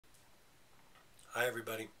Hi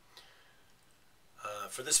everybody.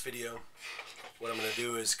 For this video, what I'm going to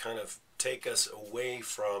do is kind of take us away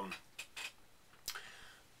from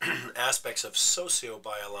aspects of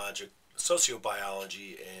sociobiology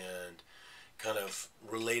and kind of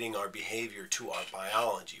relating our behavior to our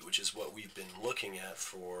biology, which is what we've been looking at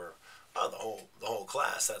for the whole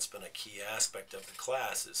class. That's been a key aspect of the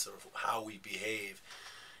class, is sort of how we behave,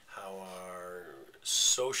 how our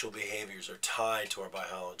social behaviors are tied to our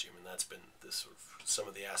biology. I mean, that's been this sort of some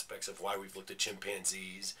of the aspects of why we've looked at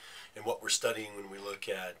chimpanzees and what we're studying when we look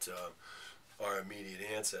at our immediate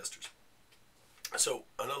ancestors. So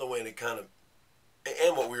another way to kind of,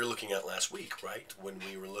 and what we were looking at last week, right, when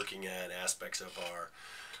we were looking at aspects of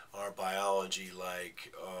our biology,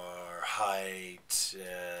 like our height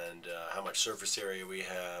and how much surface area we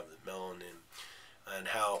have, the melanin, and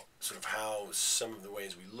how some of the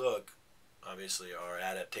ways we look, obviously, are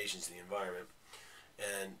adaptations to the environment,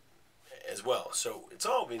 and as well. So it's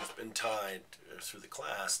all been tied through the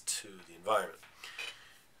class to the environment.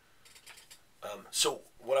 So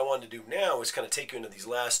what I wanted to do now is kind of take you into this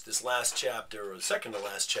last chapter, or the second to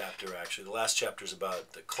last chapter actually. The last chapter is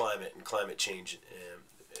about the climate and climate change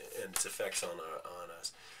and its effects on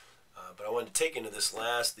us. But I wanted to take into this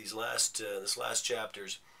last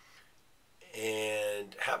chapters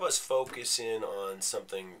and have us focus in on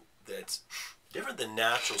something that's different than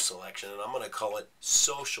natural selection, and I'm going to call it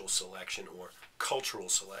social selection or cultural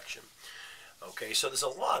selection. Okay, so there's a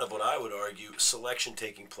lot of what I would argue selection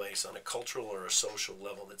taking place on a cultural or a social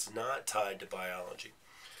level that's not tied to biology.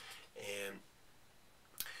 And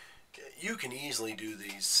you can easily do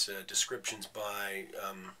these descriptions by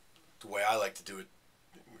the way I like to do it.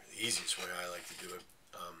 The easiest way I like to do it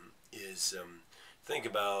is think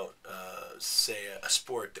about, say, a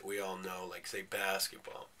sport that we all know, like, say,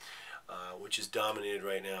 basketball, which is dominated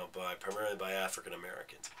right now primarily by African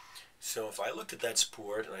Americans. So if I looked at that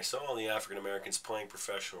sport and I saw all the African Americans playing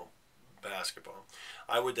professional basketball,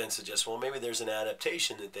 I would then suggest, well, maybe there's an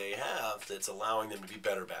adaptation that they have that's allowing them to be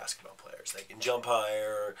better basketball players. They can jump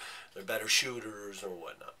higher, they're better shooters, or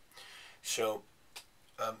whatnot. So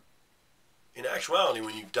in actuality,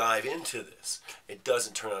 when you dive into this, it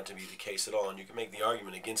doesn't turn out to be the case at all, and you can make the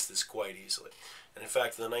argument against this quite easily. And in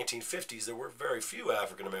fact, in the 1950s, there were very few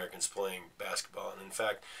African Americans playing basketball, and in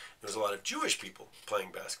fact, there was a lot of Jewish people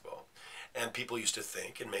playing basketball. And people used to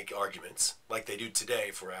think and make arguments, like they do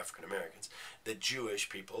today for African Americans, that Jewish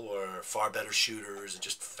people are far better shooters and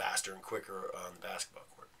just faster and quicker on the basketball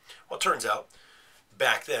court. Well, it turns out,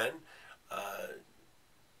 back then,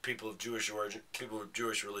 people of Jewish origin, people of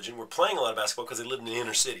Jewish religion, were playing a lot of basketball because they lived in the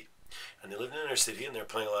inner city. And they lived in the inner city, and they were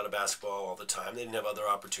playing a lot of basketball all the time. They didn't have other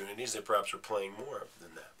opportunities. They perhaps were playing more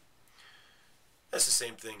than that. That's the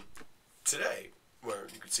same thing today, where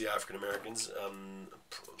you could see African Americans.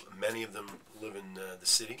 Many of them live in the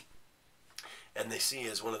city, and they see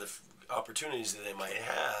as one of the opportunities that they might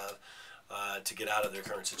have to get out of their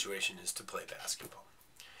current situation is to play basketball.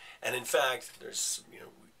 And in fact, there's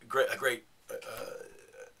a great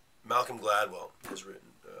Malcolm Gladwell has written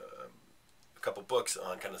a couple books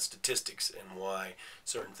on kind of statistics and why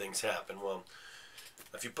certain things happen. Well,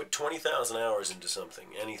 if you put 20,000 hours into something,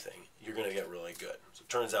 anything, you're going to get really good. So it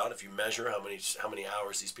turns out, if you measure how many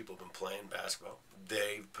hours these people have been playing basketball,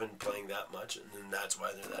 they've been playing that much, and then that's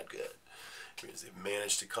why they're that good, because they've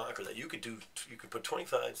managed to conquer that. You could put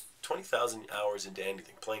 20,000 hours into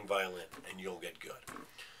anything, playing violin, and you'll get good.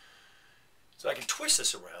 So I can twist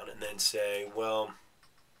this around and then say, well,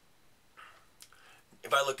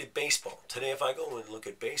 if I looked at baseball today, if I go and look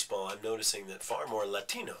at baseball, I'm noticing that far more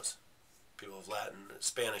Latinos, people of Latin,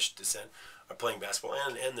 Spanish descent, are playing basketball,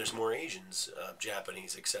 and there's more Asians,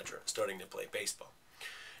 Japanese, etc., starting to play baseball.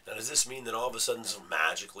 Now, does this mean that all of a sudden, so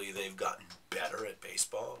magically, they've gotten better at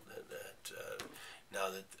baseball? Now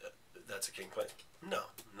that that's a king play? No,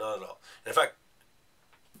 not at all. And in fact,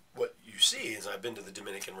 what you see is, I've been to the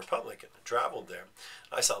Dominican Republic and I traveled there.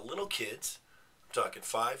 I saw little kids, I'm talking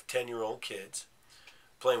 5, 10-year-old kids,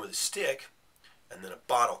 playing with a stick and then a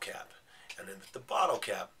bottle cap. And then with the bottle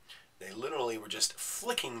cap, they literally were just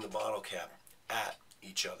flicking the bottle cap at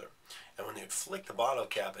each other. And when they would flick the bottle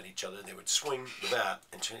cap at each other, they would swing the bat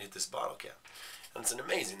and hit this bottle cap. And it's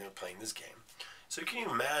amazing they were playing this game. So can you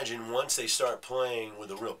imagine, once they start playing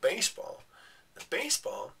with a real baseball, the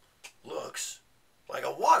baseball looks like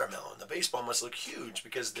a watermelon. The baseball must look huge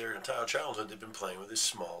because their entire childhood they've been playing with this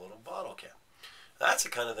small little bottle cap. That's the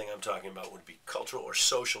kind of thing I'm talking about would be cultural or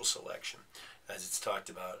social selection, as it's talked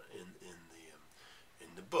about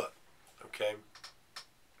in the book. Okay.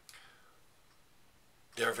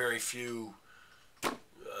 There are very few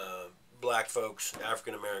black folks,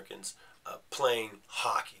 African Americans, playing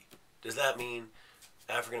hockey. Does that mean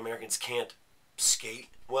African Americans can't skate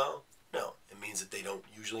well? No. It means that they don't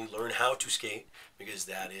usually learn how to skate because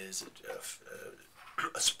that is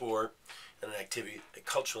a sport and an activity that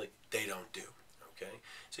culturally they don't do. Okay?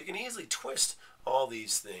 So you can easily twist all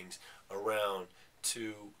these things around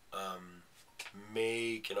to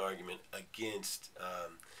make an argument against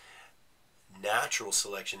natural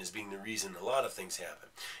selection as being the reason a lot of things happen.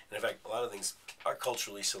 And in fact, a lot of things are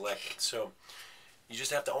culturally selected. So you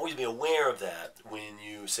just have to always be aware of that when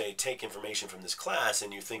you say take information from this class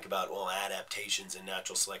and you think about, well, adaptations and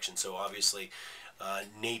natural selection. So obviously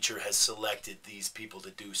nature has selected these people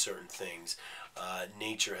to do certain things.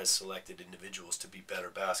 Nature has selected individuals to be better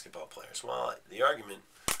basketball players. Well, the argument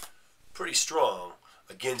pretty strong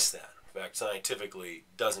against that. In fact, scientifically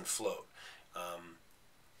doesn't float.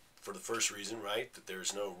 For the first reason, right, that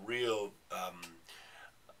there's no real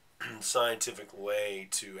scientific way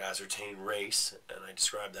to ascertain race, and I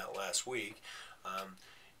described that last week,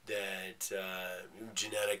 that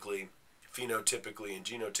genetically, phenotypically, and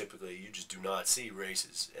genotypically, you just do not see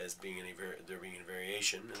races as being there being any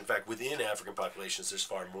variation. And in fact, within African populations, there's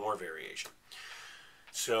far more variation.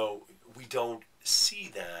 So we don't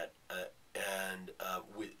see that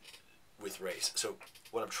with race. So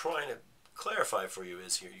what I'm trying to clarify for you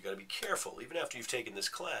is here, you got to be careful. Even after you've taken this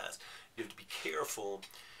class, you have to be careful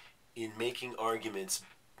in making arguments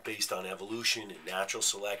based on evolution and natural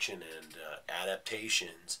selection and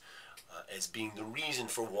adaptations as being the reason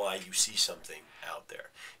for why you see something out there.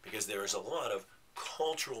 Because there is a lot of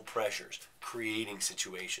cultural pressures creating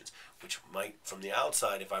situations which might, from the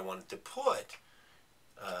outside, if I wanted to put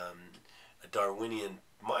a Darwinian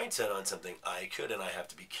mindset on something, I could, and I have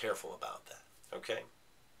to be careful about that. Okay?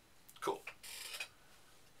 Cool.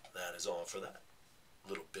 That is all for that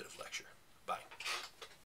little bit of lecture. Bye.